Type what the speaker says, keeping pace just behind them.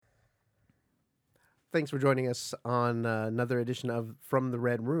Thanks for joining us on another edition of From the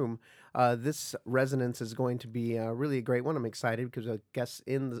Red Room. This resonance is going to be really a great one. I'm excited because the guests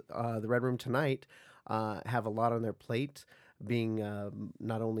in the Red Room tonight have a lot on their plate, being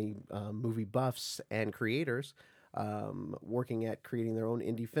not only movie buffs and creators, working at creating their own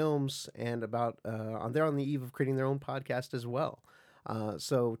indie films, and they're on the eve of creating their own podcast as well.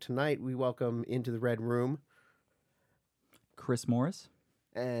 So tonight we welcome into the Red Room Chris Morris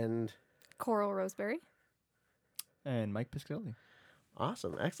and Coral Roseberry. And Mike Piscatelli.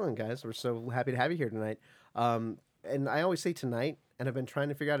 Awesome. Excellent, guys. We're so happy to have you here tonight. And I always say tonight, and I've been trying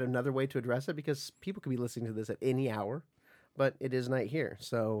to figure out another way to address it because people could be listening to this at any hour, but it is night here.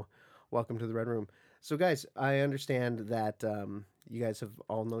 So welcome to the Red Room. So, guys, I understand that you guys have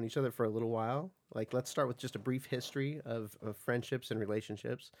all known each other for a little while. Like, let's start with just a brief history of friendships and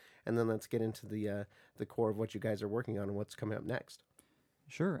relationships, and then let's get into the core of what you guys are working on and what's coming up next.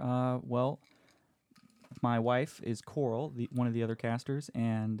 Sure. Well, my wife is Coral, one of the other casters,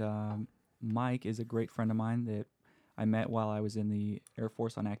 and Mike is a great friend of mine that I met while I was in the Air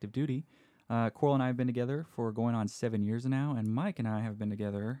Force on active duty. Coral and I have been together for going on 7 years now, and Mike and I have been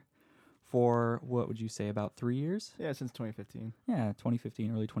together for, what would you say, about 3 years? Yeah, since 2015. Yeah,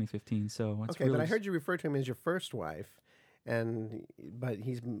 2015, early 2015. So it's Okay, really but I heard you refer to him as your first wife, but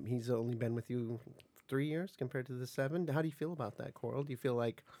he's only been with you 3 years compared to the 7. How do you feel about that, Coral? Do you feel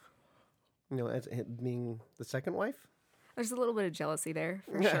like, as being the second wife? There's a little bit of jealousy there,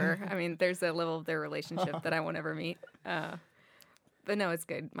 for sure. I mean, there's a level of their relationship that I won't ever meet. But no, it's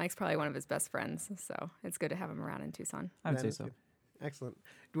good. Mike's probably one of his best friends, so it's good to have him around in Tucson. I would That say is so. good. Excellent.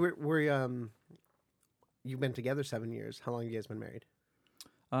 You've been together 7 years. How long have you guys been married?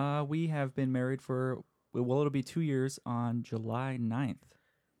 We have been married for, well, it'll be 2 years on July 9th.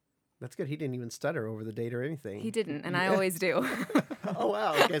 That's good. He didn't even stutter over the date or anything. He didn't, and I always do. Oh,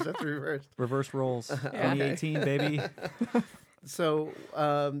 wow. Okay, so that's reversed. Reverse roles. 2018, baby. So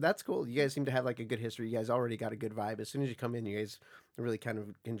that's cool. You guys seem to have like a good history. You guys already got a good vibe. As soon as you come in, you guys really kind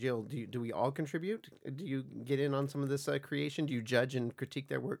of congeal. Do we all contribute? Do you get in on some of this creation? Do you judge and critique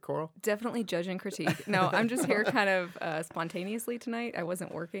their work, Coral? Definitely judge and critique. No, I'm just here kind of spontaneously tonight. I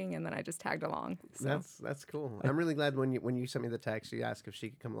wasn't working, and then I just tagged along. So. That's cool. I'm really glad when you sent me the text, you asked if she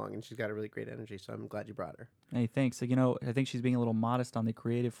could come along, and she's got a really great energy. So I'm glad you brought her. Hey, thanks. So, I think she's being a little modest on the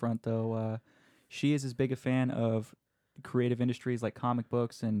creative front, though. She is as big a fan of creative industries like comic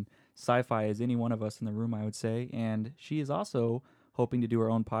books and sci-fi as any one of us in the room, I would say. And she is also hoping to do her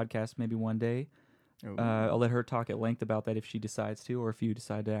own podcast maybe one day. I'll let her talk at length about that if she decides to, or if you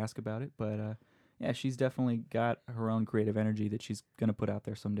decide to ask about it. But yeah, she's definitely got her own creative energy that she's going to put out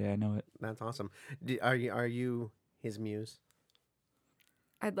there someday. I know it. That's awesome. Are you his muse?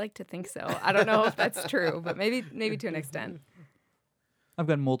 I'd like to think so. I don't know if that's true, but maybe to an extent. I've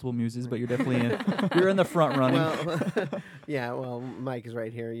got multiple muses, but you're definitely you're in the front running. Well, yeah. Well, Mike is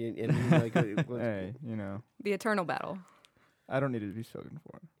right here. Hey, The eternal battle. I don't need to be spoken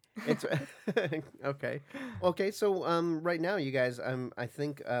for. It's okay. Okay, so right now, you guys, I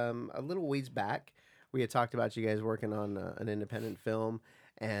think a little ways back, we had talked about you guys working on an independent film,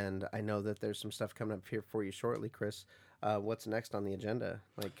 and I know that there's some stuff coming up here for you shortly, Chris. What's next on the agenda?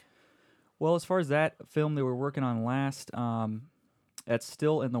 Well, as far as that film that we're working on last, that's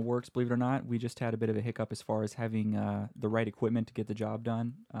still in the works, believe it or not. We just had a bit of a hiccup as far as having the right equipment to get the job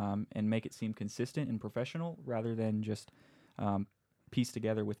done and make it seem consistent and professional rather than just pieced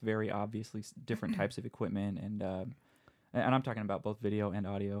together with very obviously different types of equipment. And I'm talking about both video and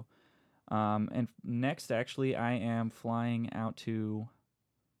audio. And next, actually, I am flying out to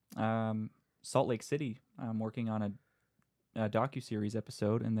Salt Lake City. I'm working on a docuseries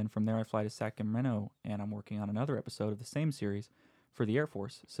episode, and then from there I fly to Sacramento, and I'm working on another episode of the same series for the Air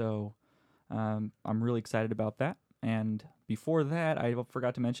Force. So I'm really excited about that. And before that, I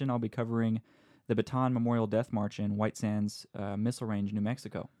forgot to mention I'll be covering the Bataan Memorial Death March in White Sands Missile Range, New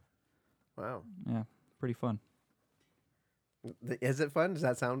Mexico. Wow. Yeah, pretty fun. Is it fun? Does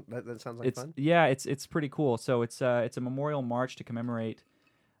that sound? That sounds like fun. Yeah, it's pretty cool. So it's a memorial march to commemorate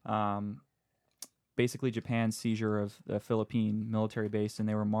basically Japan's seizure of the Philippine military base, and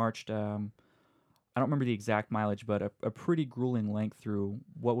they were marched. I don't remember the exact mileage, but a pretty grueling length through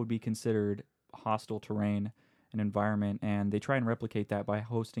what would be considered hostile terrain and environment, and they try and replicate that by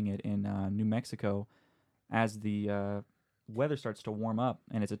hosting it in New Mexico as the weather starts to warm up,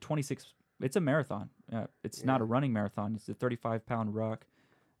 and it's a marathon. It's not a running marathon. It's a 35-pound ruck,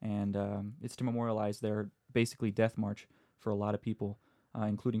 and it's to memorialize their basically death march for a lot of people,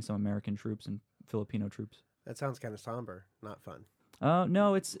 including some American troops and Filipino troops. That sounds kind of somber, not fun.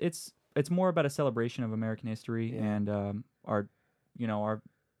 No, it's more about a celebration of American history and our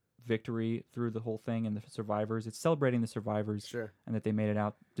victory through the whole thing and the survivors. It's celebrating the survivors Sure. and that they made it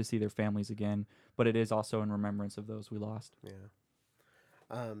out to see their families again. But it is also in remembrance of those we lost. Yeah.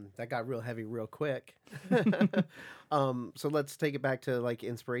 That got real heavy real quick. So let's take it back to like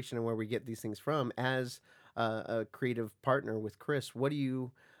inspiration and where we get these things from. As a creative partner with Chris, what do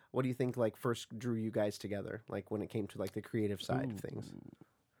you think like first drew you guys together? Like when it came to like the creative side of things.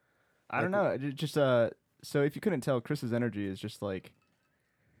 I don't know. Just so if you couldn't tell, Chris's energy is just like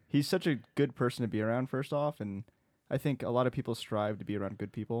he's such a good person to be around. First off, and I think a lot of people strive to be around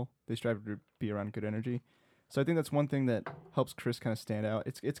good people. They strive to be around good energy. So I think that's one thing that helps Chris kind of stand out.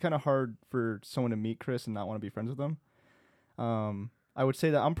 It's kind of hard for someone to meet Chris and not want to be friends with him. I would say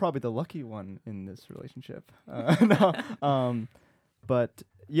that I'm probably the lucky one in this relationship. But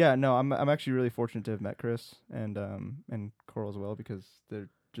yeah, no, I'm actually really fortunate to have met Chris and Coral as well, because they're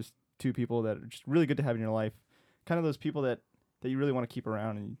just two people that are just really good to have in your life. Kind of those people that you really want to keep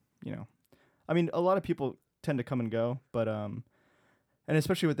around, and I mean, a lot of people tend to come and go, but and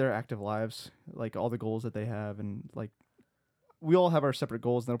especially with their active lives, like all the goals that they have, and like we all have our separate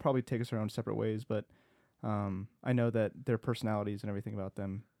goals, and they'll probably take us our own separate ways. But I know that their personalities and everything about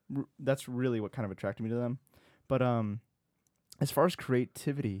them, that's really what kind of attracted me to them. But as far as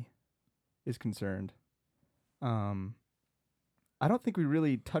creativity is concerned, I don't think we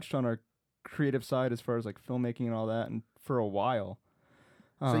really touched on our creative side as far as like filmmaking and all that, and for a while.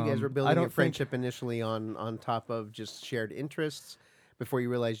 So you guys were building your think- friendship initially on top of just shared interests before you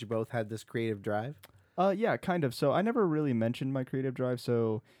realized you both had this creative drive? Yeah, kind of. So I never really mentioned my creative drive.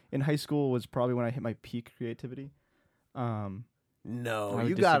 So in high school was probably when I hit my peak creativity. No, I would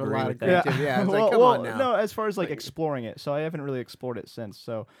you got a disagree lot with of that. creativity. Yeah, I was well, like, come well, on now. No, as far as like Like- exploring it. So I haven't really explored it since.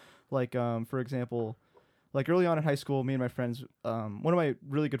 So like for example, like early on in high school, me and my friends, one of my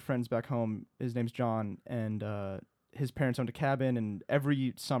really good friends back home, his name's John, and his parents owned a cabin, and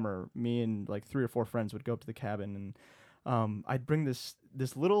every summer me and like 3 or 4 friends would go up to the cabin, and I'd bring this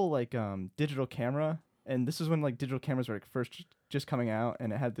little like digital camera, and this is when like digital cameras were like first just coming out,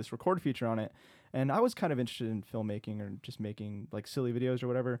 and it had this record feature on it, and I was kind of interested in filmmaking or just making like silly videos or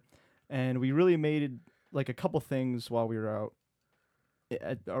whatever, and we really made like a couple things while we were out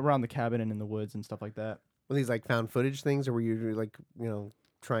around the cabin and in the woods and stuff like that. Were these like found footage things, or were you like,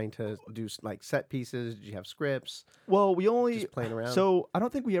 trying to do like set pieces? Did you have scripts? Well, we only Just playing around? So I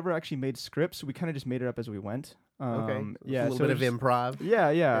don't think we ever actually made scripts. We kind of just made it up as we went. Okay. Yeah. A little so bit of just- improv.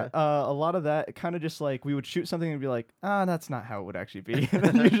 Yeah, Yeah. a lot of that kind of just like we would shoot something and be like, that's not how it would actually be. And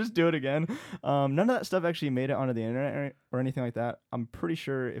then you just do it again. None of that stuff actually made it onto the internet or anything like that. I'm pretty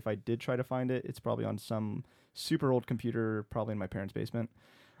sure if I did try to find it, it's probably on some super old computer, probably in my parents' basement.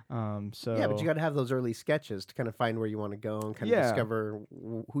 So Yeah, but you got to have those early sketches to kind of find where you want to go and kind of Yeah. discover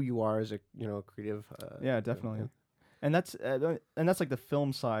who you are as a creative. Yeah, definitely. And that's like the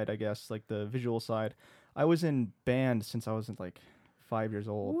film side, I guess, like the visual side. I was in band since I was like 5 years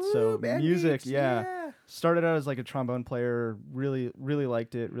old. Woo, So band music, geeks, yeah. Started out as like a trombone player, really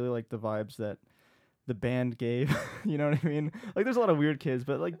liked it, really liked the vibes that the band gave. You know what I mean? Like there's a lot of weird kids,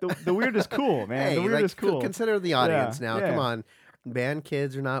 but like the weird is cool, man. Hey, the weird like, is cool. Consider the audience now. yeah. Come on, band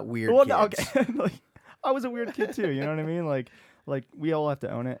kids are not weird Well, kids. no, okay. Like, I was a weird kid too, you know what I mean? Like we all have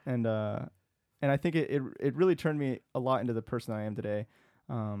to own it, and I think it really turned me a lot into the person I am today.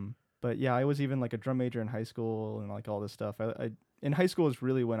 But yeah, I was even like a drum major in high school and like all this stuff. I in high school is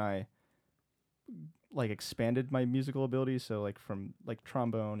really when I like expanded my musical abilities. So like from like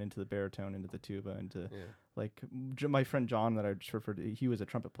trombone into the baritone into the tuba into like my friend John that I just referred to, he was a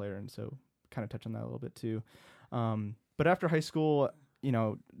trumpet player, and so kind of touch on that a little bit too. But after high school,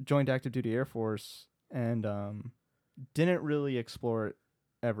 joined active duty Air Force and didn't really explore it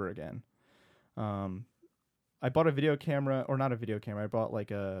ever again. I bought a video camera, or not a video camera. I bought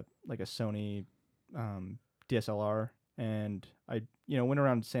like a Sony DSLR, and I went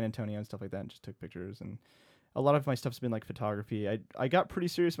around San Antonio and stuff like that and just took pictures. And a lot of my stuff's been like photography. I got pretty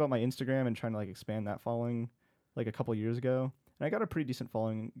serious about my Instagram and trying to like expand that following like a couple years ago, and I got a pretty decent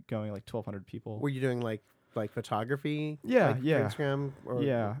following going, like 1,200 people. Were you doing like photography? Yeah, like, for yeah. Instagram. Or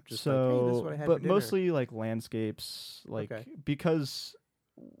Yeah, Just so like, hey, this is what I had for but dinner. mostly like landscapes, like Okay. because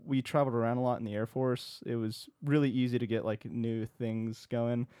we traveled around a lot in the Air Force, it was really easy to get like new things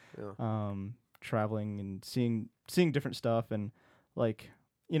going. Yeah. Traveling and seeing different stuff, and like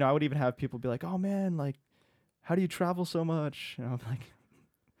I would even have people be like, "Oh man, like how do you travel so much?" And I'm like,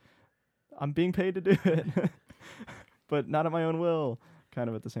 "I'm being paid to do it." But not at my own will, kind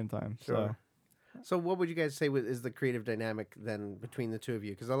of at the same time. Sure. So what would you guys say is the creative dynamic then between the two of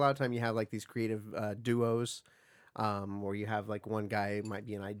you? Because a lot of time you have like these creative duos where you have like one guy might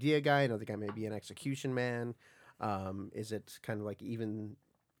be an idea guy, another guy may be an execution man. Is it kind of like even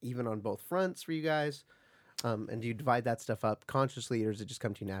even on both fronts for you guys? And do you divide that stuff up consciously, or does it just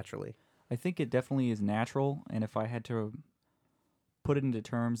come to you naturally? I think it definitely is natural, and if I had to put it into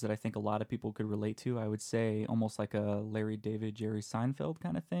terms that I think a lot of people could relate to, I would say almost like a Larry David, Jerry Seinfeld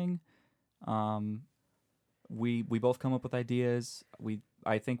kind of thing. We both come up with ideas.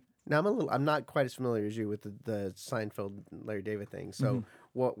 I think Now I'm not quite as familiar as you with the Seinfeld Larry David thing. So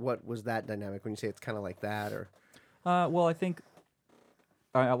what was that dynamic when you say it's kind of like that, or? well, I think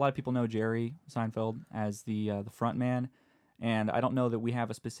a lot of people know Jerry Seinfeld as the front man, and I don't know that we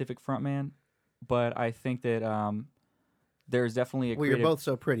have a specific front man, but I think that there's definitely a Well, creative... you're both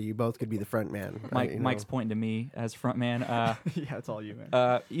so pretty. You both could be the front man. Mike's pointing to me as front man. Yeah, it's all you,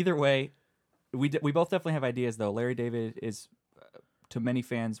 man. Either way, we both definitely have ideas, though. Larry David is, to many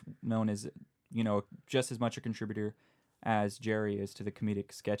fans, known as, just as much a contributor as Jerry is to the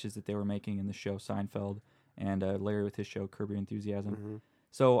comedic sketches that they were making in the show Seinfeld, and Larry with his show Curb Your Enthusiasm. Mm-hmm.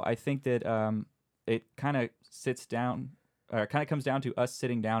 So I think that it kind of comes down to us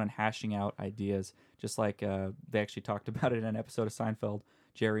sitting down and hashing out ideas, just like they actually talked about it in an episode of Seinfeld,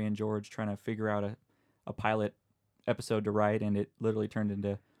 Jerry and George trying to figure out a pilot episode to write, and it literally turned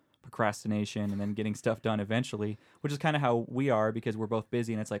into procrastination and then getting stuff done eventually, which is kind of how we are, because we're both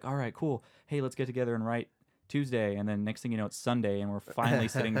busy, and it's like, all right, cool, hey, let's get together and write Tuesday, and then next thing you know, it's Sunday, and we're finally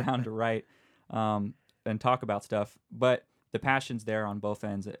sitting down to write and talk about stuff. But the passion's there on both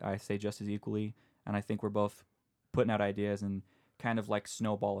ends, I say, just as equally, and I think we're both putting out ideas, and kind of like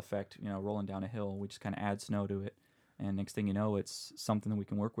snowball effect, rolling down a hill, we just kind of add snow to it, and next thing you know, it's something that we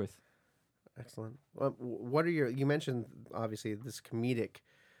can work with. Excellent. Well, what are you mentioned obviously this comedic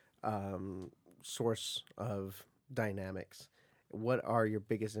source of dynamics. What are your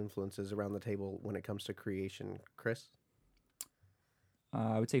biggest influences around the table when it comes to creation, Chris?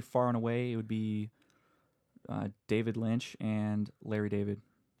 I would say far and away it would be David Lynch and Larry David.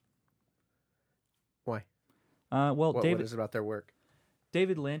 Why? Well, what is it about their work?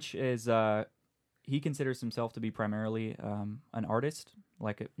 David Lynch is he considers himself to be primarily an artist,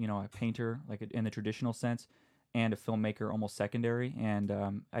 like a painter, like in the traditional sense, and a filmmaker, almost secondary.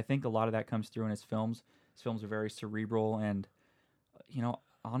 And I think a lot of that comes through in his films. His films are very cerebral, and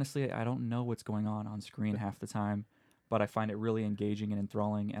honestly, I don't know what's going on screen half the time, but I find it really engaging and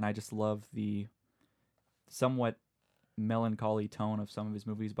enthralling, and I just love the somewhat melancholy tone of some of his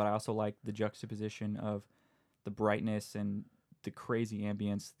movies, but I also like the juxtaposition of the brightness and the crazy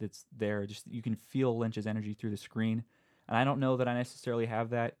ambience that's there. Just you can feel Lynch's energy through the screen, and I don't know that I necessarily have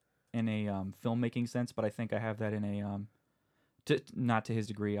that in a filmmaking sense, but I think I have that in a not to his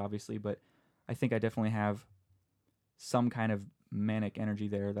degree, obviously, but I think I definitely have some kind of manic energy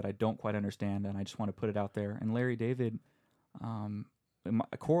there that I don't quite understand, and I just want to put it out there. And Larry David,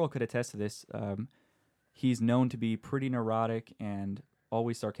 Coral could attest to this. He's known to be pretty neurotic and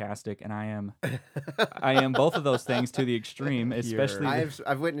always sarcastic, and I am both of those things to the extreme, especially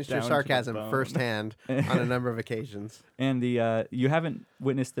I've witnessed your sarcasm firsthand on a number of occasions. And you haven't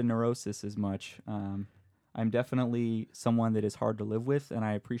witnessed the neurosis as much. I'm definitely someone that is hard to live with, and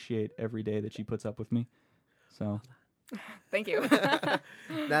I appreciate every day that she puts up with me. So Thank you.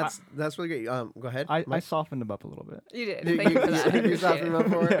 That's really great. Go ahead. I softened him up a little bit. You did. Thank you for that. You softened him up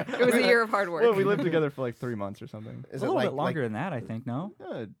for it? It was a year of hard work. Well, we lived together for like 3 months or something. Is a it little like, bit longer than that, I think. No,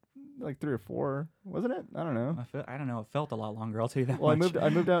 Like 3 or 4, wasn't it? I don't know. I don't know. It felt a lot longer. I'll tell you that. Well, much. I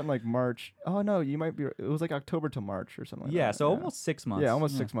moved out in like March. Oh no, you might be. It was like October to March or something. Like Yeah, that. so almost 6 months. Yeah,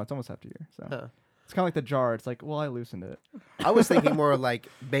 almost 6 months, almost half a year. So Huh. it's kind of like the jar. It's like, well, I loosened it. I was thinking more like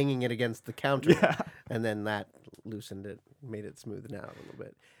banging it against the counter, and then that loosened it, made it smoothen out a little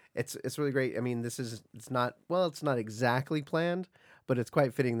bit. It's really great. I mean, it's not exactly planned, but it's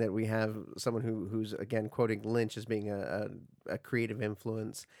quite fitting that we have someone who's again quoting Lynch as being a creative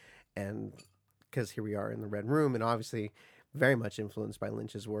influence, and because here we are in the Red Room, and obviously very much influenced by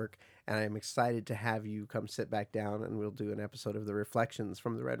Lynch's work. And I'm excited to have you come sit back down, and we'll do an episode of the Reflections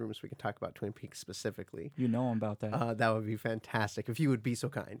from the Red Room so we can talk about Twin Peaks specifically. You know about that. That would be fantastic if you would be so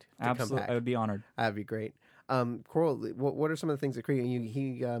kind to come Absolutely, back. I would be honored. That'd be great. Coral, what are some of the things that create?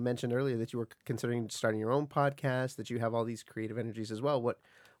 He mentioned earlier that you were considering starting your own podcast, that you have all these creative energies as well.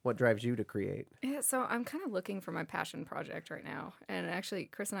 What drives you to create? Yeah, so I'm kind of looking for my passion project right now. And actually,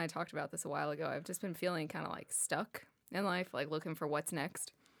 Chris and I talked about this a while ago. I've just been feeling kind of like stuck in life, like looking for what's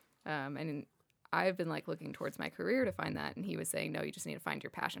next. And I've been like looking towards my career to find that. And he was saying, no, you just need to find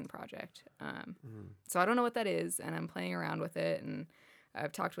your passion project. So I don't know what that is, and I'm playing around with it. And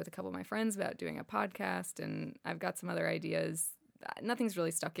I've talked with a couple of my friends about doing a podcast, and I've got some other ideas. Nothing's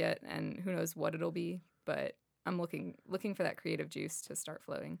really stuck yet, and who knows what it'll be, but I'm looking for that creative juice to start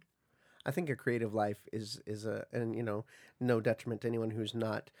flowing. I think a creative life is a, and no detriment to anyone who's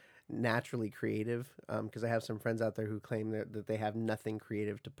not naturally creative, because I have some friends out there who claim that they have nothing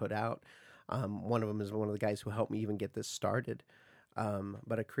creative to put out. One of them is one of the guys who helped me even get this started.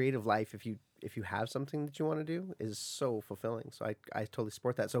 But a creative life, if you have something that you want to do, is so fulfilling. So I totally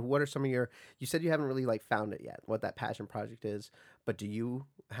support that. So what are some of you said you haven't really like found it yet, what that passion project is, but do you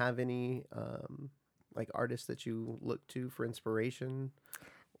have any like artists that you look to for inspiration,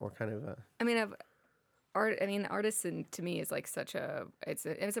 or kind of artists to me is like such it's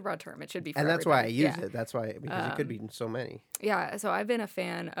a broad term. It should be for and that's why I everybody. use it. That's why, because it could be so many. Yeah, so I've been a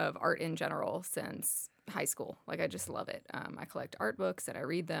fan of art in general since high school. Like, I just love it. I collect art books and I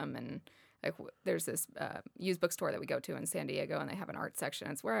read them, and like there's this used bookstore that we go to in San Diego, and they have an art section.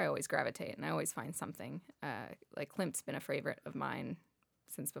 It's where I always gravitate, and I always find something. Like Klimt's been a favorite of mine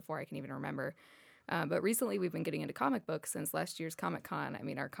since before I can even remember. But recently we've been getting into comic books since last year's Comic-Con. I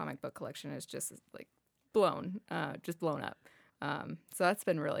mean, our comic book collection is just like blown up. So that's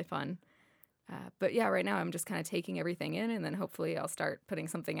been really fun. But yeah, right now I'm just kind of taking everything in, and then hopefully I'll start putting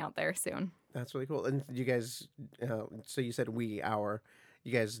something out there soon. That's really cool. And you guys, so you said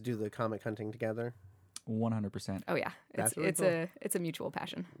you guys do the comic hunting together? 100%. Oh yeah, That's really cool. It's a mutual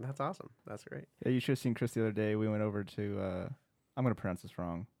passion. That's awesome. That's great. Yeah, you should have seen Chris the other day. We went over to I'm gonna pronounce this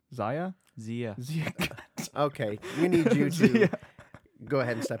wrong. Zia. Okay, we need you to Zia. go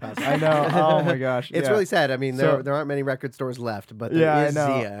ahead and step outside. I know. Oh my gosh. It's yeah. really sad. I mean, there aren't many record stores left, but there is I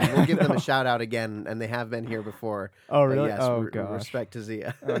know. Zia. And we'll give them a shout out again, and they have been here before. Oh But really? yes, Oh gosh. respect to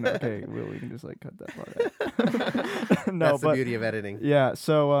Zia. Oh, no, okay, we can just like cut that part out. No, That's the but beauty of editing. yeah.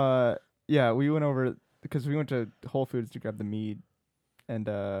 So we went over because we went to Whole Foods to grab the meat, and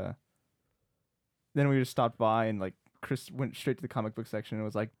then we just stopped by, and like Chris went straight to the comic book section and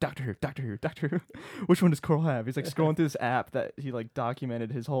was like, Doctor Who, which one does Coral have? He's like scrolling through this app that he like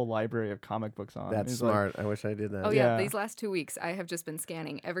documented his whole library of comic books on. That's He's smart. I wish I did that. Oh yeah, Yeah. these last 2 weeks I have just been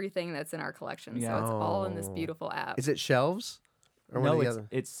scanning everything that's in our collection. Yeah. So it's all in this Oh. beautiful app. Is it shelves? Or one of No, the it's other?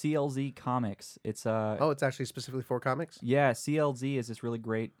 it's CLZ Comics. It's It's actually specifically for comics? yeah, CLZ is this really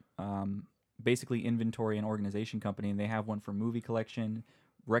great basically inventory and organization company, and they have one for movie collection,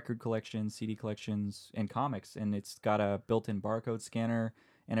 record collections, CD collections, and comics, and it's got a built-in barcode scanner,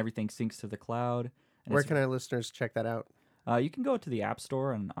 and everything syncs to the cloud. And Where it's- can our listeners check that out? you can go to the App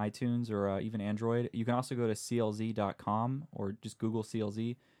Store on iTunes or even Android. You can also go to clz.com or just Google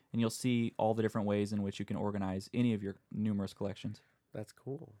CLZ, and you'll see all the different ways in which you can organize any of your numerous collections. That's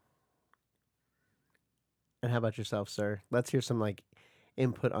cool. And how about yourself, sir? Let's hear some like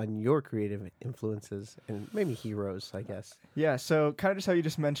input on your creative influences and maybe heroes, I guess. Yeah, so kind of just how you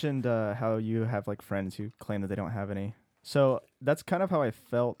just mentioned how you have like friends who claim that they don't have any. So that's kind of how I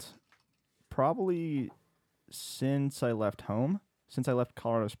felt probably since I left home, since I left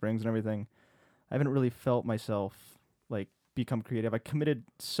Colorado Springs and everything. I haven't really felt myself like become creative. I committed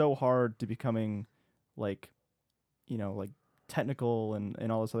so hard to becoming like, like technical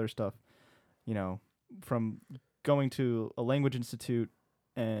and all this other stuff, from going to a language institute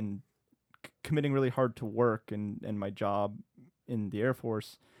and committing really hard to work and my job in the Air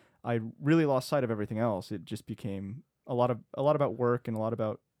Force. I really lost sight of everything else. It just became a lot about work and a lot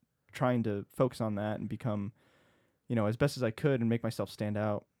about trying to focus on that and become, as best as I could and make myself stand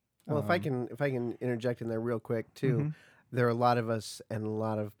out. Well, if I can interject in there real quick too, Mhm. there are a lot of us and a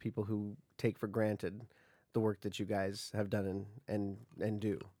lot of people who take for granted the work that you guys have done and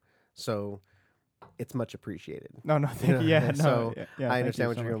do. So it's much appreciated. No, thank you. Yeah, no, So yeah, I thank understand you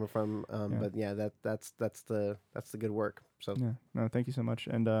what so you're much. coming from, Yeah. but yeah, that's the good work. So Yeah, no, thank you so much.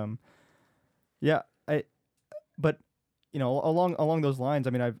 And but along those lines, I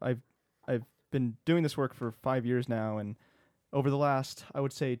mean, I've been doing this work for 5 years now, and over the last, I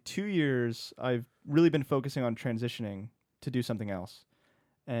would say 2 years, I've really been focusing on transitioning to do something else.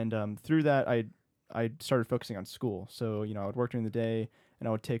 And through that, I started focusing on school. So, I would work during the day, and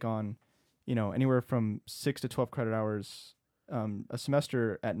I would take on, anywhere from 6 to 12 credit hours a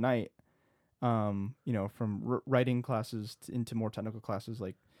semester at night, from writing classes into more technical classes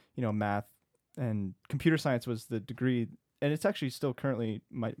like, math and computer science was the degree, and it's actually still currently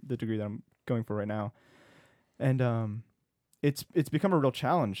the degree that I'm going for right now. And it's become a real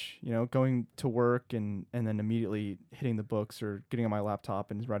challenge, going to work and then immediately hitting the books or getting on my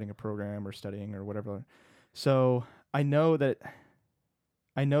laptop and writing a program or studying or whatever. So I know that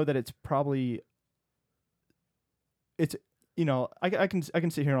it's probably I can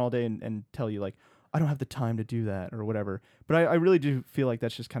sit here all day and tell you like I don't have the time to do that or whatever. But I really do feel like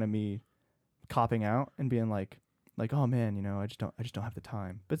that's just kind of me copping out and being like, oh man, I just don't have the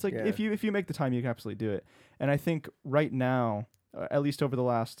time. But it's like Yeah. if you make the time, you can absolutely do it. And I think right now, at least over the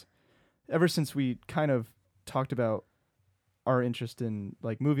last ever since we kind of talked about our interest in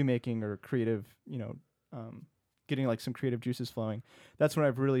like movie making or creative, getting like some creative juices flowing, that's when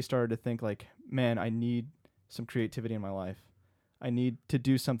I've really started to think like, man, I need some creativity in my life. I need to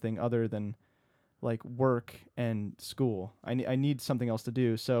do something other than like work and school. I need something else to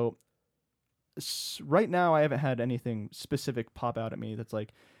do. So right now I haven't had anything specific pop out at me that's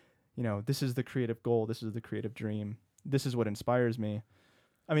like, this is the creative goal. This is the creative dream. This is what inspires me.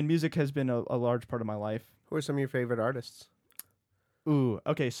 I mean, music has been a large part of my life. Who are some of your favorite artists? Ooh,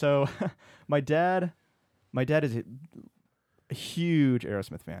 okay. So my dad is a huge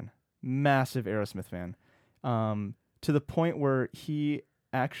Aerosmith fan, massive Aerosmith fan, to the point where he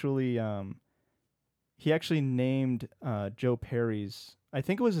actually named Joe Perry's, I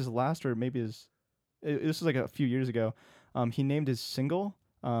think it was his last, or maybe this was like a few years ago. He named his single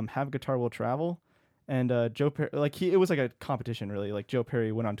 "Have Guitar Will Travel," and Joe Perry, it was like a competition really. Like Joe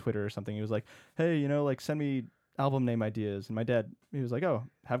Perry went on Twitter or something. He was like, "Hey, send me album name ideas," and my dad, he was like, "Oh,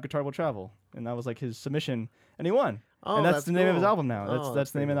 Have Guitar Will Travel," and that was like his submission, and he won. Oh, and that's the name of his cool. album now.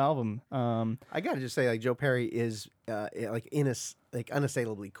 That's the name of the album. I gotta just say, like, Joe Perry is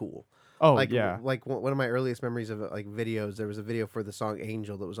unassailably cool. Oh, like, yeah. Like one of my earliest memories of like videos, there was a video for the song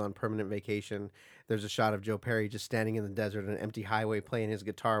Angel that was on Permanent Vacation. There's a shot of Joe Perry just standing in the desert on an empty highway playing his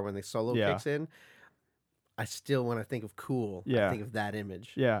guitar when the solo kicks in. I still, when I think of cool, I think of that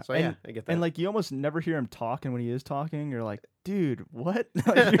image. Yeah. So I get that. And like you almost never hear him talk, and when he is talking, you're like, dude, what?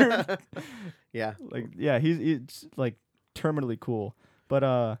 Yeah. He's like terminally cool.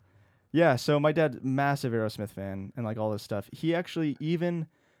 But so my dad's massive Aerosmith fan and like all this stuff. He actually even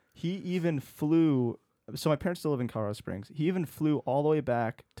flew, so my parents still live in Colorado Springs. He even flew all the way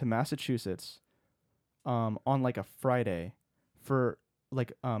back to Massachusetts on like a Friday for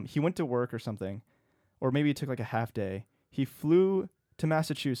like he went to work or something, or maybe he took like a half day. He flew to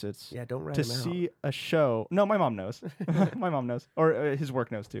Massachusetts don't write to him out. see a show. No, my mom knows. My mom knows. Or his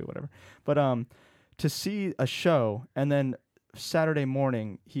work knows too, whatever. But to see a show, and then Saturday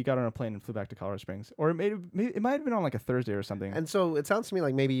morning he got on a plane and flew back to Colorado Springs. Or maybe it might have been on like a Thursday or something. And so it sounds to me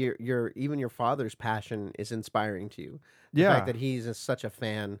like maybe your father's passion is inspiring to you. The fact that he's such a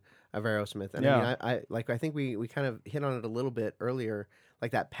fan of Aerosmith. And I mean, I think we kind of hit on it a little bit earlier.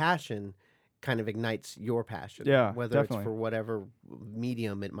 Like that passion kind of ignites your passion. Yeah, whether definitely. it's for whatever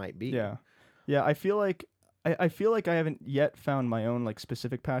medium it might be. Yeah. I feel like I haven't yet found my own like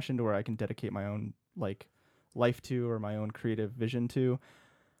specific passion to where I can dedicate my own like life to, or my own creative vision to.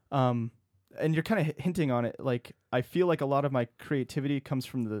 And you're kind of hinting on it. Like, I feel like a lot of my creativity comes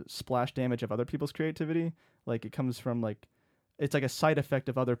from the splash damage of other people's creativity. Like, it comes from like, it's like a side effect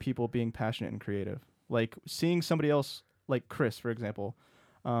of other people being passionate and creative. Like seeing somebody else, like Chris, for example,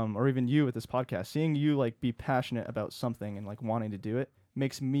 or even you with this podcast, seeing you like be passionate about something and like wanting to do it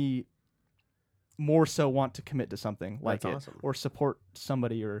makes me more so want to commit to something like That's it, awesome. or support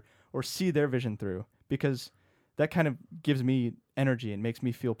somebody, or see their vision through, because that kind of gives me energy and makes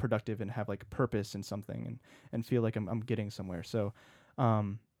me feel productive and have like purpose in something, and feel like I'm getting somewhere. So,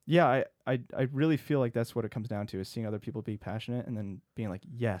 I really feel like that's what it comes down to, is seeing other people be passionate and then being like,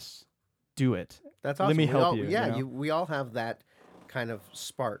 yes, do it. That's awesome. Let me help all, you. Yeah, you know? we all have that kind of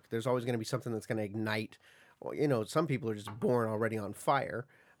spark. There's always going to be something that's going to ignite. Well, some people are just born already on fire,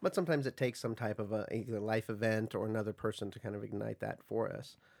 but sometimes it takes some type of either life event or another person to kind of ignite that for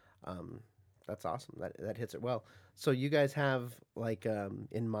us. That's awesome. That hits it well. So you guys have like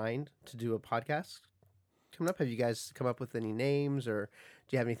in mind to do a podcast coming up? Have you guys come up with any names, or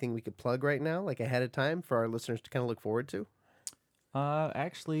do you have anything we could plug right now, like ahead of time, for our listeners to kind of look forward to?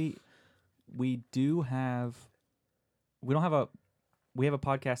 Actually, we have a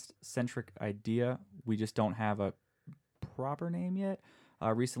podcast centric idea. We just don't have a proper name yet.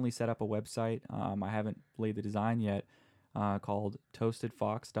 Recently set up a website. I haven't laid the design yet, called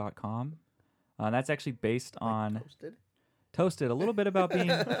toastedfox.com. That's actually based on toasted, a little bit about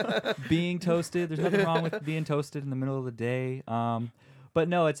being toasted. There's nothing wrong with being toasted in the middle of the day. But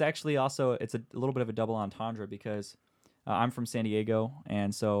no, it's actually also, it's a little bit of a double entendre, because I'm from San Diego,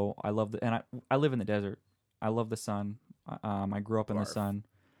 and so I love I live in the desert. I love the sun. I grew up in the sun.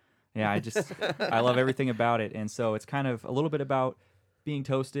 Yeah, I love everything about it. And so it's kind of a little bit about being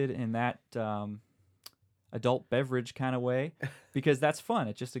toasted in that adult beverage kind of way, because that's fun.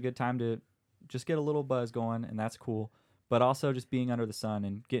 It's just a good time to just get a little buzz going, and that's cool. But also just being under the sun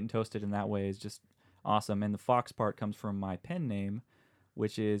and getting toasted in that way is just awesome. And the Fox part comes from my pen name,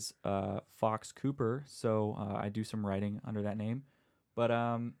 which is Fox Cooper. So I do some writing under that name. But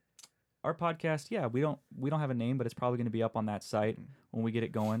our podcast, we don't have a name, but it's probably going to be up on that site when we get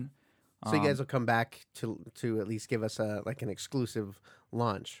it going. So you guys will come back to at least give us an exclusive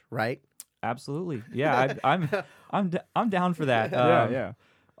launch, right? Absolutely. Yeah, I'm down for that. Yeah.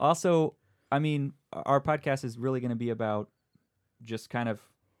 Also, I mean, our podcast is really going to be about just kind of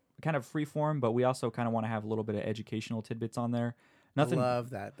free form, but we also kind of want to have a little bit of educational tidbits on there. Nothing. I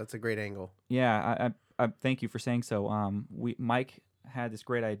love that. That's a great angle. Yeah, I thank you for saying so. Mike had this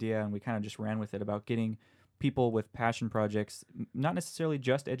great idea, and we kind of just ran with it about getting people with passion projects, not necessarily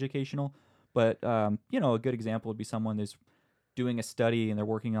just educational, but a good example would be someone who's doing a study and they're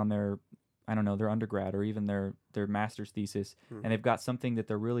working on their undergrad or even their master's thesis, and they've got something that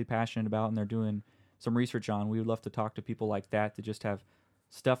they're really passionate about and they're doing some research on. We would love to talk to people like that to just have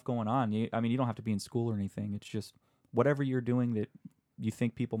stuff going on. You don't have to be in school or anything. It's just whatever you're doing that you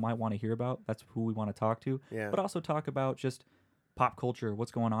think people might want to hear about. That's who we want to talk to. Yeah. But also talk about just pop culture,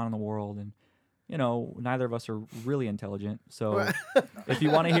 what's going on in the world, and neither of us are really intelligent. So if you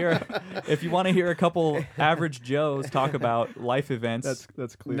want to hear a couple average Joes talk about life events,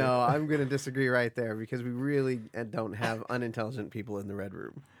 That's clear. No, I'm going to disagree right there because we really don't have unintelligent people in the Red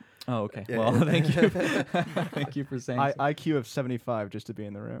Room. Oh, okay. Yeah. Well, thank you. Thank you for saying so. IQ of 75 just to be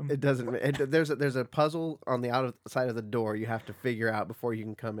in the room. It doesn't. There's a puzzle on the outside of the door you have to figure out before you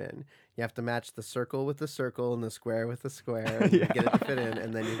can come in. You have to match the circle with the circle and the square with the square, and get it to fit in,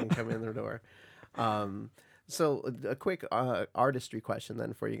 and then you can come in the door. So a quick artistry question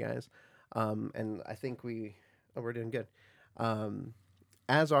then for you guys, and I think we're doing good.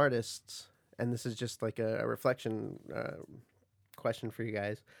 As artists, and this is just like a reflection question for you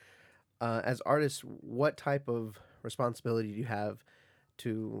guys. As artists, what type of responsibility do you have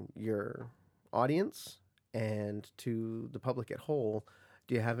to your audience and to the public at whole?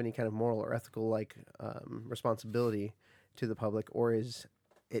 Do you have any kind of moral or ethical responsibility to the public, or is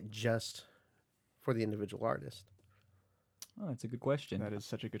it just for the individual artist? Oh, that's a good question. That is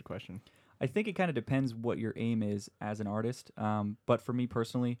such a good question. I think it kind of depends what your aim is as an artist. But for me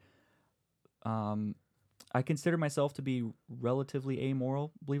personally, I consider myself to be relatively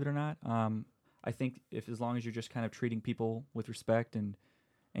amoral, believe it or not. I think as long as you're just kind of treating people with respect and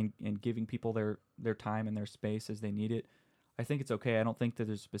giving people their time and their space as they need it, I think it's okay. I don't think that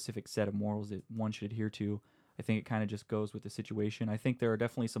there's a specific set of morals that one should adhere to. I think it kind of just goes with the situation. I think there are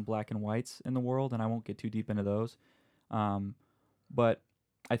definitely some black and whites in the world, and I won't get too deep into those. But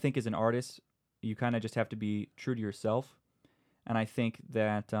I think as an artist, you kind of just have to be true to yourself. And I think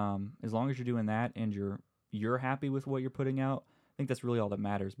that as long as you're doing that and you're happy with what you're putting out, I think that's really all that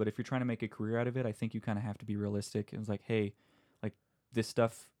matters. But if you're trying to make a career out of it, I think you kind of have to be realistic. It's like, hey, like this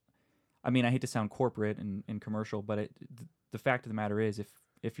stuff, I mean, I hate to sound corporate and commercial, but the fact of the matter is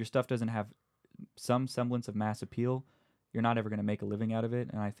if your stuff doesn't have some semblance of mass appeal, you're not ever going to make a living out of it.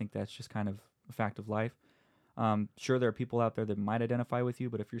 And I think that's just kind of a fact of life. Sure, there are people out there that might identify with you,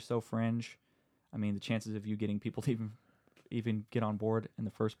 but if you're so fringe, I mean, the chances of you getting people to even get on board in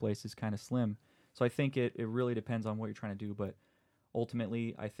the first place is kind of slim. So I think it really depends on what you're trying to do, but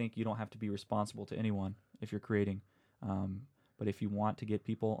ultimately, I think you don't have to be responsible to anyone if you're creating. But if you want to get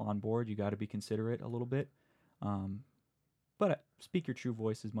people on board, you got to be considerate a little bit. But speak your true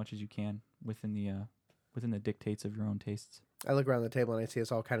voice as much as you can within the dictates of your own tastes. I look around the table and I see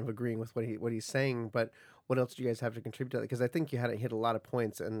us all kind of agreeing with what he's saying, but what else do you guys have to contribute to that? Because I think you had hit a lot of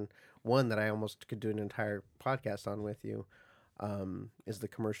points, and one that I almost could do an entire podcast on with you is the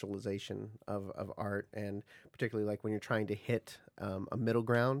commercialization of art, and particularly like when you're trying to hit a middle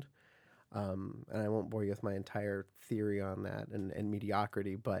ground. And I won't bore you with my entire theory on that and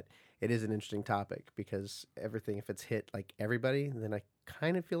mediocrity, but it is an interesting topic because everything, if it's hit like everybody, then I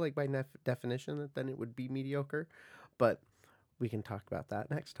kind of feel like by definition that then it would be mediocre. But we can talk about that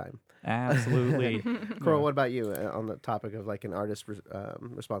next time. Absolutely. Coral, what about you on the topic of like an artist's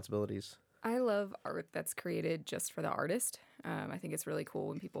responsibilities? I love art that's created just for the artist. I think it's really cool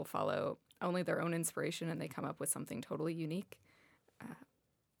when people follow only their own inspiration and they come up with something totally unique.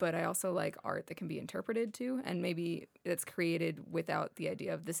 But I also like art that can be interpreted too, and maybe it's created without the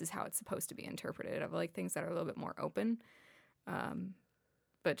idea of this is how it's supposed to be interpreted. I like things that are a little bit more open.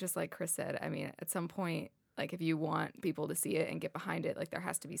 But just like Chris said, I mean, at some point, like if you want people to see it and get behind it, like there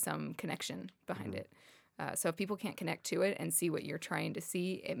has to be some connection behind it. So if people can't connect to it and see what you're trying to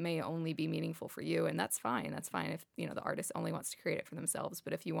see, it may only be meaningful for you, and that's fine. That's fine if the artist only wants to create it for themselves.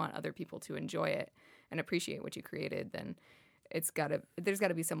 But if you want other people to enjoy it and appreciate what you created, then there's got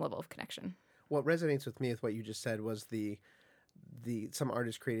to be some level of connection. What resonates with me with what you just said was the some art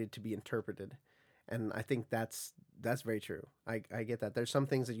is created to be interpreted, and I think that's very true. I get that. There's some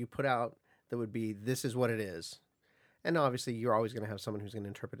things that you put out that would be, this is what it is, And obviously, you're always going to have someone who's going to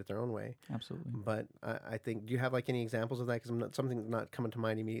interpret it their own way. Absolutely. But I think, do you have like any examples of that? Because something not coming to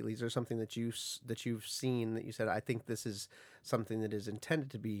mind immediately. Is there something that you've seen that you said, I think this is something that is intended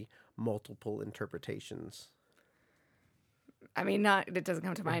to be multiple interpretations? I mean, it doesn't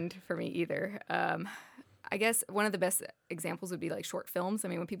come to mind for me either. I guess one of the best examples would be like short films. I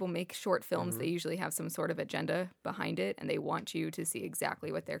mean, when people make short films, they usually have some sort of agenda behind it, and they want you to see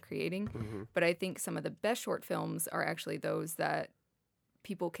exactly what they're creating. But I think some of the best short films are actually those that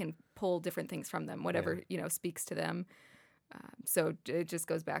people can pull different things from them, whatever, speaks to them. So it just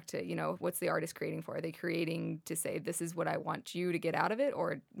goes back to, what's the artist creating for? Are they creating to say, this is what I want you to get out of it,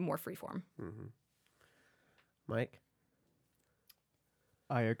 or more freeform? Mike?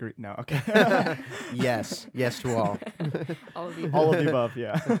 I agree. No, okay. Yes to all. All of the All of the above,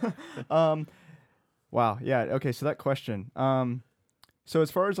 yeah. Wow, yeah. Okay, so that question. So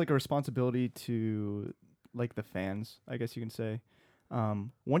as far as like a responsibility to like the fans, I guess you can say,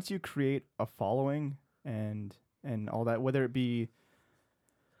 once you create a following and all that, whether it be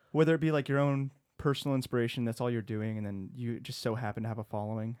like your own personal inspiration, that's all you're doing, and then you just so happen to have a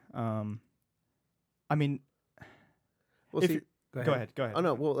following. I mean, Well, if see, you- Go ahead. Oh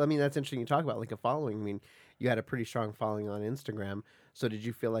no, well, I mean that's interesting. You talk about like a following. I mean, you had a pretty strong following on Instagram. So did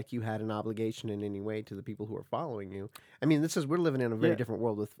you feel like you had an obligation in any way to the people who are following you? I mean, we're living in a very Yeah. different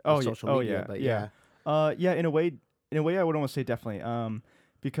world with yeah. social media. But yeah. Yeah, in a way, I would almost say definitely.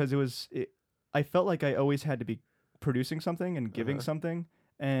 Because I felt like I always had to be producing something and giving something,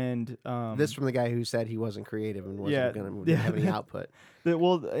 and This from the guy who said he wasn't creative and wasn't Yeah, going to have any output.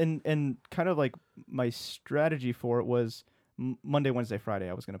 and kind of like my strategy for it was Monday, Wednesday, Friday,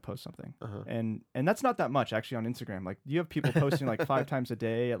 I was going to post something. And that's not that much actually on Instagram. Like you have people posting like 5 times a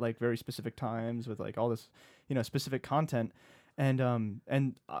day at like very specific times with like all this, specific content. And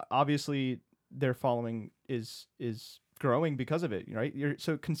obviously their following is growing because of it, right?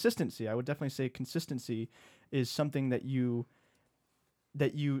 So consistency, I would definitely say consistency is something that you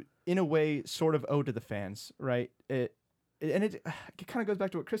in a way sort of owe to the fans, right? It kind of goes back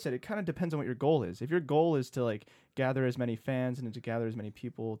to what Chris said. It kind of depends on what your goal is. If your goal is to like gather as many fans and to gather as many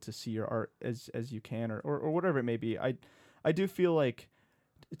people to see your art as you can, or whatever it may be, I do feel like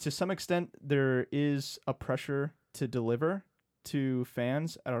to some extent there is a pressure to deliver to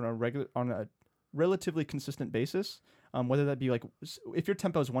fans on a relatively consistent basis. Whether that be like if your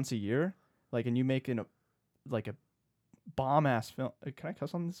tempo is once a year, like, and you make a bomb ass film. Can I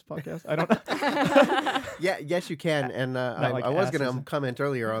cuss on this podcast? I don't know. Yes, you can. And like I was going asses. to comment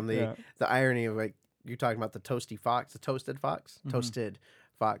earlier on the Yeah. the irony of like you're talking about the toasted fox, toasted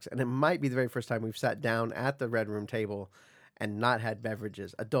fox, and it might be the very first time we've sat down at the Red Room table and not had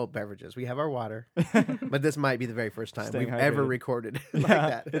beverages, adult beverages. We have our water, but this might be the very first time Staying we've ever hydrated. recorded Yeah, like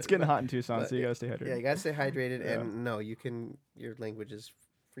that. it's getting hot in Tucson, But so you gotta stay hydrated. Yeah, you gotta stay hydrated, Yeah. and no, your language is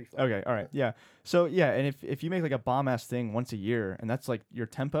free flow. Okay, all right, yeah. So yeah, and if you make like a bomb ass thing once a year, and that's like your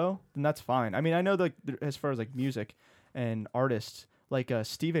tempo, then that's fine. I mean, I know that as far as like music and artists, like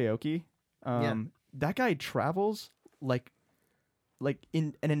Steve Aoki, that guy travels like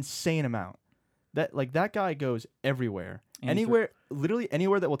in an insane amount. That guy goes everywhere, And literally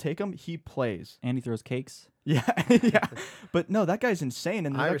anywhere that will take him, he plays. And he throws cakes. Yeah, yeah. But no, that guy's insane,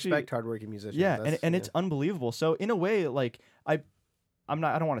 and I there's actually- respect hardworking musicians. Yeah, That's- and it's unbelievable. So in a way, like I don't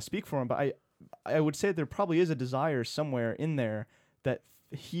want to speak for him, but I would say there probably is a desire somewhere in there that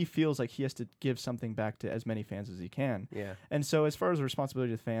he feels like he has to give something back to as many fans as he can. yeah. And so as far as the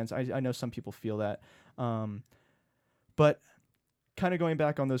responsibility to the fans, I know some people feel that. But kind of going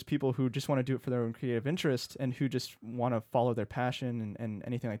back on those people who just want to do it for their own creative interest and who just want to follow their passion and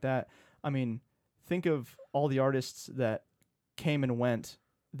anything like that. I mean, think of all the artists that came and went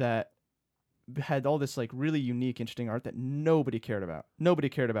that had all this like really unique, interesting art that nobody cared about. Nobody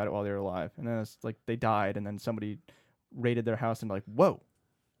cared about it while they were alive. And then it's like they died, and then somebody raided their house and like, whoa,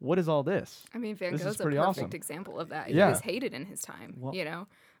 what is all this? I mean, Van This is Gogh's a pretty perfect awesome. example of that. Yeah. He was hated in his time, Well-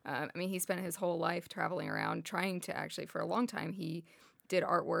 I mean, he spent his whole life traveling around trying to actually, for a long time, he did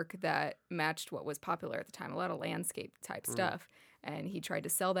artwork that matched what was popular at the time, a lot of landscape type stuff. And he tried to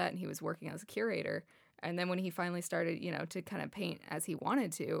sell that, and he was working as a curator. And then when he finally started, to kind of paint as he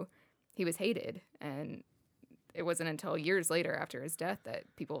wanted to, he was hated. And it wasn't until years later after his death that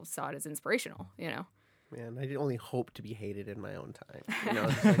people saw it as inspirational, Man, I only hope to be hated in my own time.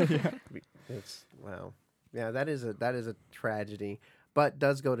 It's like, it's wow. Yeah, that is a tragedy, but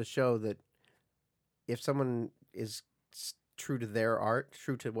does go to show that if someone is true to their art,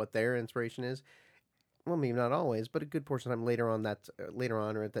 true to what their inspiration is, well, maybe not always, but a good portion of time later on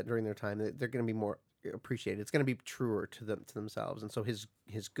or at that during their time, they're going to be more appreciated. It's going to be truer to themselves, and so his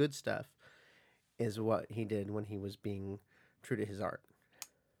good stuff is what he did when he was being true to his art.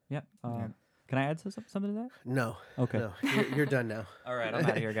 Yep. Can I add something to that? No. Okay. No, you're done now. All right, I'm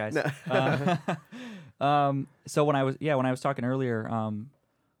out of here, guys. No. So when I was talking earlier,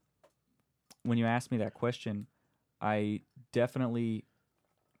 when you asked me that question, I definitely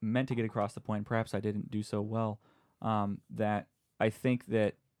meant to get across the point. Perhaps I didn't do so well. That I think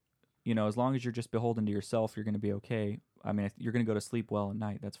that, as long as you're just beholden to yourself, you're going to be okay. I mean, if you're going to go to sleep well at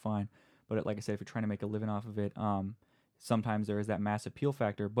night, that's fine. But like I said, if you're trying to make a living off of it, sometimes there is that mass appeal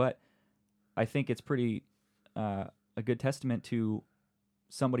factor. But I think it's pretty a good testament to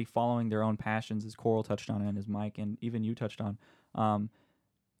somebody following their own passions, as Coral touched on and as Mike and even you touched on.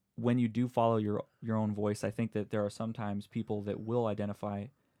 When you do follow your own voice, I think that there are sometimes people that will identify,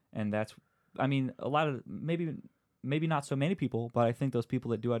 and that's, I mean, a lot of maybe not so many people, but I think those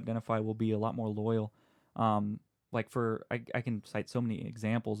people that do identify will be a lot more loyal. Like I can cite so many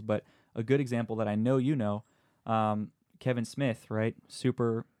examples, but a good example that I know, Kevin Smith, right?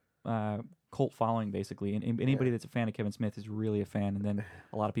 Super cult following, basically, and anybody that's a fan of Kevin Smith is really a fan, and then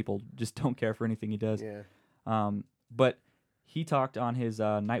a lot of people just don't care for anything he does. Yeah. But he talked on his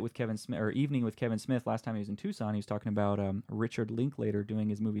night with Kevin Smith, or evening with Kevin Smith, last time he was in Tucson. He was talking about Richard Linklater doing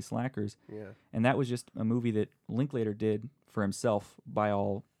his movie Slackers, and that was just a movie that Linklater did for himself by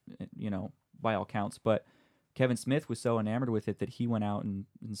all counts. But Kevin Smith was so enamored with it that he went out and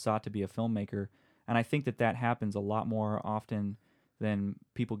sought to be a filmmaker, and I think that happens a lot more often than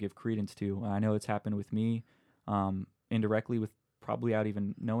people give credence to. I know it's happened with me, indirectly, with probably out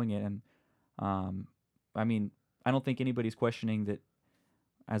even knowing it. And I mean, I don't think anybody's questioning that.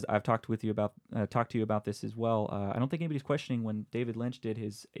 As I've talked to you about this as well. I don't think anybody's questioning when David Lynch did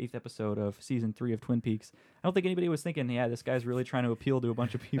his 8th episode of season 3 of Twin Peaks. I don't think anybody was thinking, yeah, this guy's really trying to appeal to a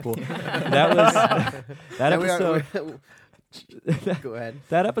bunch of people. That episode. Go ahead.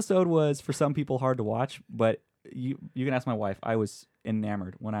 That episode was for some people hard to watch, but you can ask my wife. I was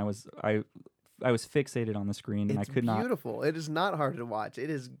enamored when I was fixated on the screen, and I could not. It's beautiful. It is not hard to watch. It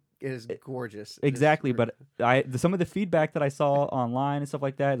is gorgeous. Exactly, but some of the feedback that I saw online and stuff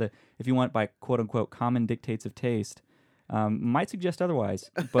like that, if you went by quote unquote common dictates of taste, might suggest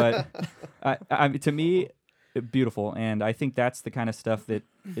otherwise. But to me, beautiful, and I think that's the kind of stuff that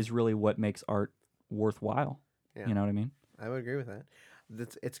is really what makes art worthwhile. Yeah. You know what I mean? I would agree with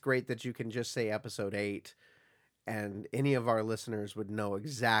that. It's great that you can just say episode 8, and any of our listeners would know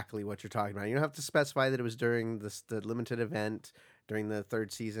exactly what you're talking about. You don't have to specify that it was during the limited event, during the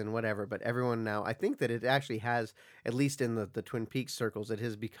 3rd season, whatever. But everyone now, I think that it actually has, at least in the Twin Peaks circles, it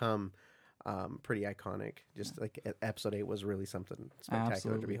has become pretty iconic. Just like episode 8 was really something spectacular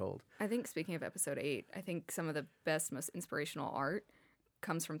Absolutely. to behold. I think, speaking of episode 8, I think some of the best, most inspirational art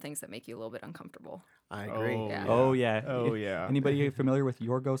comes from things that make you a little bit uncomfortable. I agree. Yeah. Oh yeah. Oh yeah. Anybody familiar with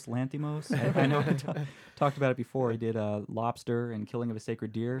Yorgos Lanthimos? I know we talked about it before. He did Lobster and Killing of a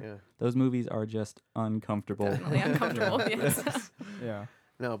Sacred Deer. Yeah. Those movies are just uncomfortable. Definitely uncomfortable. Yes. Yeah.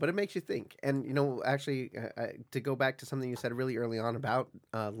 No, but it makes you think. And, actually, to go back to something you said really early on about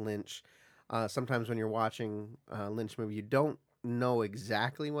Lynch, sometimes when you're watching a Lynch movie, you don't know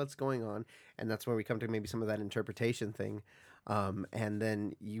exactly what's going on. And that's where we come to maybe some of that interpretation thing. And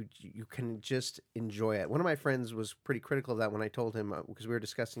then you can just enjoy it. One of my friends was pretty critical of that when I told him, because we were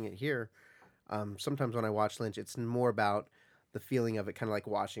discussing it here. Sometimes when I watch Lynch, it's more about the feeling of it kind of like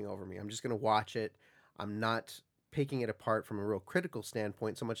washing over me. I'm just going to watch it. I'm not picking it apart from a real critical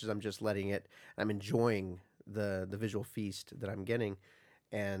standpoint so much as I'm just letting it. I'm enjoying the visual feast that I'm getting.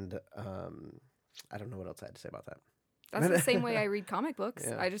 And I don't know what else I had to say about that. That's the same way I read comic books.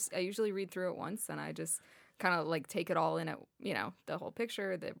 Yeah. I usually read through it once, and I just kind of like take it all in at, the whole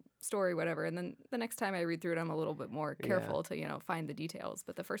picture, the story, whatever. And then the next time I read through it, I'm a little bit more careful to, find the details.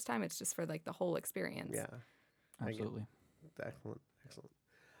 But the first time, it's just for like the whole experience. Yeah. Absolutely. Excellent.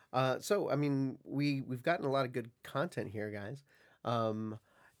 So, I mean, we've gotten a lot of good content here, guys.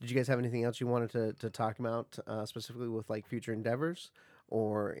 Did you guys have anything else you wanted to talk about specifically with like future endeavors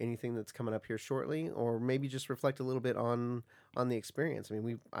or anything that's coming up here shortly, or maybe just reflect a little bit on the experience? I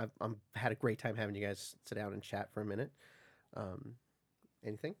mean, I've had a great time having you guys sit down and chat for a minute.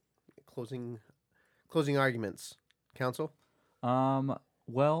 Anything? Closing arguments, counsel?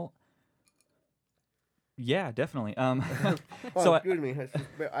 Well, yeah, definitely. Oh, So excuse me. I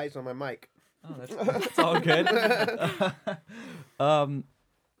should put eyes on my mic. Oh, that's all good.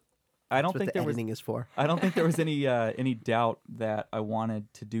 I don't That's what think the there was. editing is for. I don't think there was any doubt that I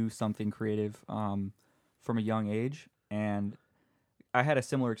wanted to do something creative from a young age, and I had a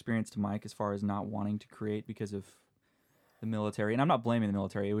similar experience to Mike as far as not wanting to create because of the military. And I'm not blaming the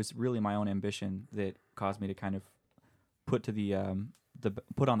military; it was really my own ambition that caused me to kind of put to the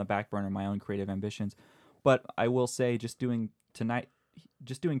put on the back burner my own creative ambitions. But I will say, just doing tonight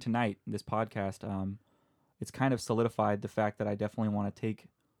this podcast, it's kind of solidified the fact that I definitely want to take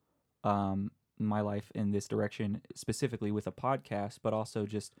my life in this direction, specifically with a podcast, but also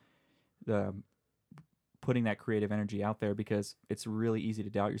just putting that creative energy out there, because it's really easy to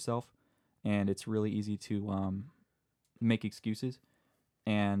doubt yourself, and it's really easy to make excuses.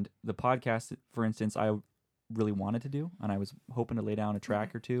 And the podcast, for instance, I really wanted to do, and I was hoping to lay down a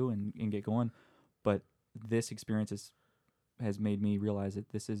track or two and get going. But this experience has made me realize that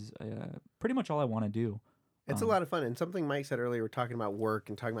this is pretty much all I want to do. It's a lot of fun. And something Mike said earlier, we're talking about work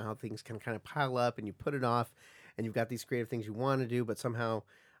and talking about how things can kind of pile up and you put it off and you've got these creative things you want to do, but somehow,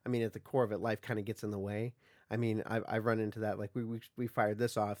 I mean, at the core of it, life kind of gets in the way. I mean, I've run into that. Like we fired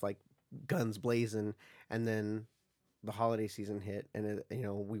this off like guns blazing, and then the holiday season hit, and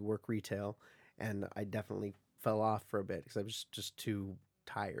we work retail, and I definitely fell off for a bit because I was just too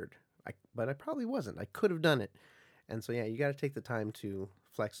tired. But I probably wasn't. I could have done it. And so, yeah, you got to take the time to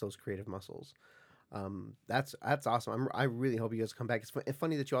flex those creative muscles. That's awesome. I really hope you guys come back. It's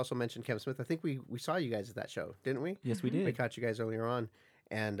funny that you also mentioned Kevin Smith. I think we saw you guys at that show, didn't we? Yes, we did. We caught you guys earlier on.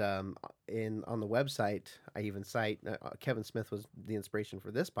 And on the website, I even cite Kevin Smith was the inspiration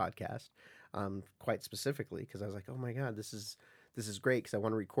for this podcast, quite specifically, because I was like, oh my God, this is great, because I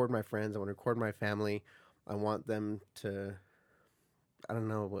want to record my friends, I want to record my family, I want them to, I don't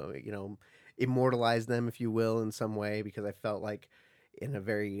know, immortalize them, if you will, in some way, because I felt like in a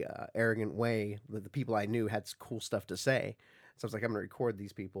very arrogant way that the people I knew had cool stuff to say. So I was like, I'm going to record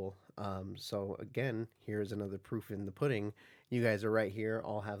these people. So again, here's another proof in the pudding. You guys are right here,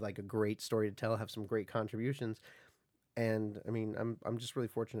 all have like a great story to tell, have some great contributions. And I mean, I'm just really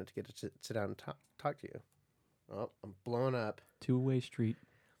fortunate to get to sit down and talk to you. Oh, I'm blowing up. Two-way street.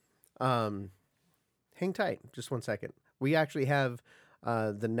 Hang tight, just 1 second. We actually have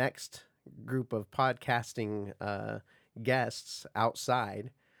the next group of podcasting guests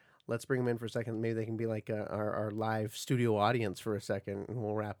outside. Let's bring them in for a second. Maybe they can be like our live studio audience for a second, and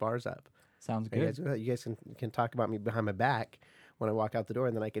we'll wrap ours up. Sounds good. You guys can talk about me behind my back when I walk out the door,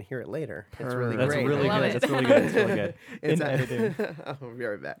 and then I can hear it later. It's really That's great. really Love good. it. That's really good. That's really good. It's editing. I'll be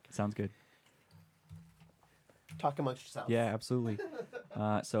right back. Sounds good. Talk amongst yourselves. Yeah, absolutely.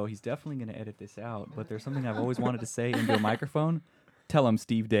 So he's definitely going to edit this out, but there's something I've always wanted to say into a microphone. Tell him,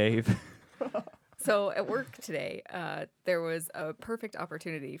 Steve Dave. So at work today, there was a perfect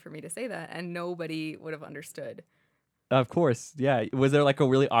opportunity for me to say that, and nobody would have understood. Of course, yeah. Was there like a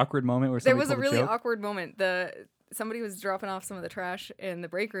really awkward moment where There somebody was a told really joke? awkward moment. Somebody was dropping off some of the trash in the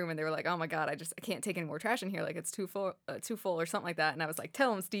break room, and they were like, "Oh my God, I can't take any more trash in here. Like it's too full or something like that." And I was like,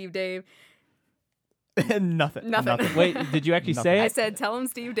 "Tell him, Steve Dave." And nothing. Wait, did you actually say I it? said, "Tell him,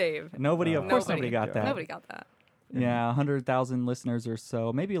 Steve Dave." Nobody, of course, nobody got that. Nobody got that. Yeah, 100,000 listeners or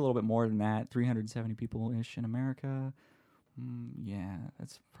so, maybe a little bit more than that. 370 people ish in America. Yeah,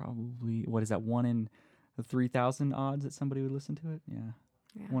 that's probably, what is that? 1 in 3,000 odds that somebody would listen to it. Yeah,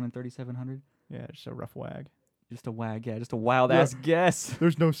 1 in 3,700. Yeah, just a rough wag. Just a wag. Yeah, just a wild ass guess.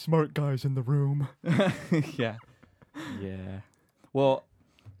 There's no smart guys in the room. Yeah. Well,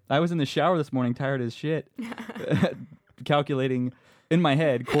 I was in the shower this morning, tired as shit, calculating in my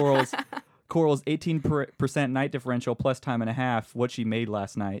head Coral's 18% night differential plus time and a half, what she made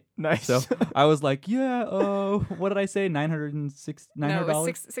last night. Nice. So I was like, what did I say? $906? No, it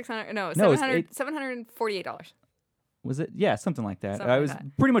was $600. No, $748. Was it? Yeah, something like that. Something I like was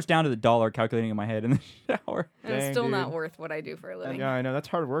that. pretty much down to the dollar calculating in my head in the shower. And it's Dang, still not dude. worth what I do for a living. Yeah, I know. That's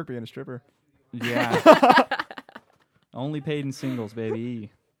hard work being a stripper. Yeah. Only paid in singles,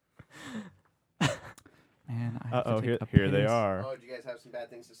 baby. Man, I have to take a Here they piss. are. Oh, do you guys have some bad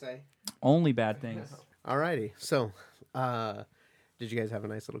things to say? Only bad things. Alrighty. So, did you guys have a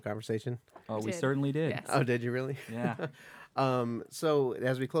nice little conversation? Oh, we did. certainly did. Yes. Oh, did you really? Yeah. So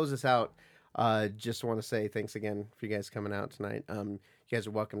as we close this out, just want to say thanks again for you guys coming out tonight. You guys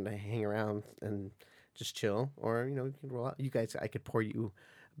are welcome to hang around and just chill, or you can roll out. You guys, I could pour you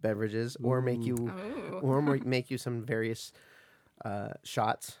beverages, or make you, Ooh. or make you some various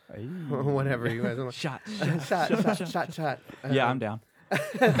shots, or whatever you guys want. Shot. Shot. Yeah, I'm down.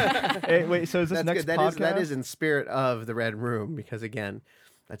 Hey, wait. So is this That's next good. podcast? That is in spirit of the Red Room, because again,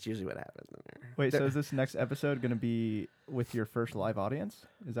 that's usually what happens. Wait. So is this next episode going to be with your first live audience?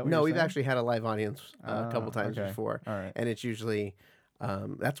 Is that what No, you're we've saying? actually had a live audience a couple times okay. before, All right. and it's usually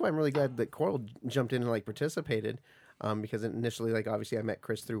that's why I'm really glad that Coral jumped in and like participated, because initially, like obviously, I met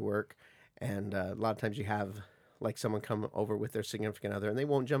Chris through work, and a lot of times you have like someone come over with their significant other and they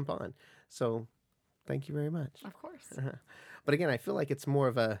won't jump on. So, thank you very much. Of course. But again, I feel like it's more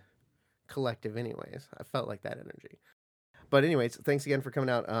of a collective, anyways. I felt like that energy. But anyways, thanks again for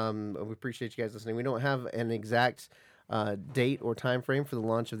coming out. We appreciate you guys listening. We don't have an exact date or time frame for the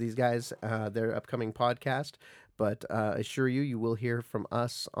launch of these guys, their upcoming podcast, but assure you will hear from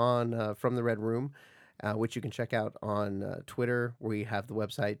us on From the Red Room, which you can check out on Twitter. We have the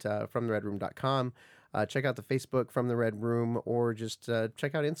website fromtheredroom.com. Check out the Facebook From the Red Room, or just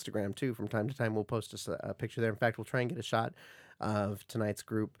check out Instagram too. From time to time, we'll post a picture there. In fact, we'll try and get a shot of tonight's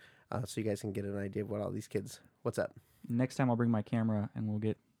group so you guys can get an idea of what all these kids. What's up? Next time I'll bring my camera and we'll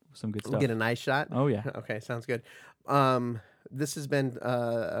get some good stuff. We'll get a nice shot. Oh yeah. Okay, sounds good. This has been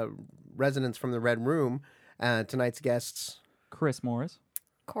Resonance from the Red Room. Tonight's guests, Chris Morris.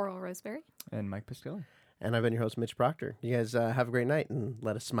 Coral Roseberry. And Mike Pistilli. and I've been your host, Mitch Proctor. You guys have a great night, and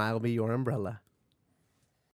let a smile be your umbrella.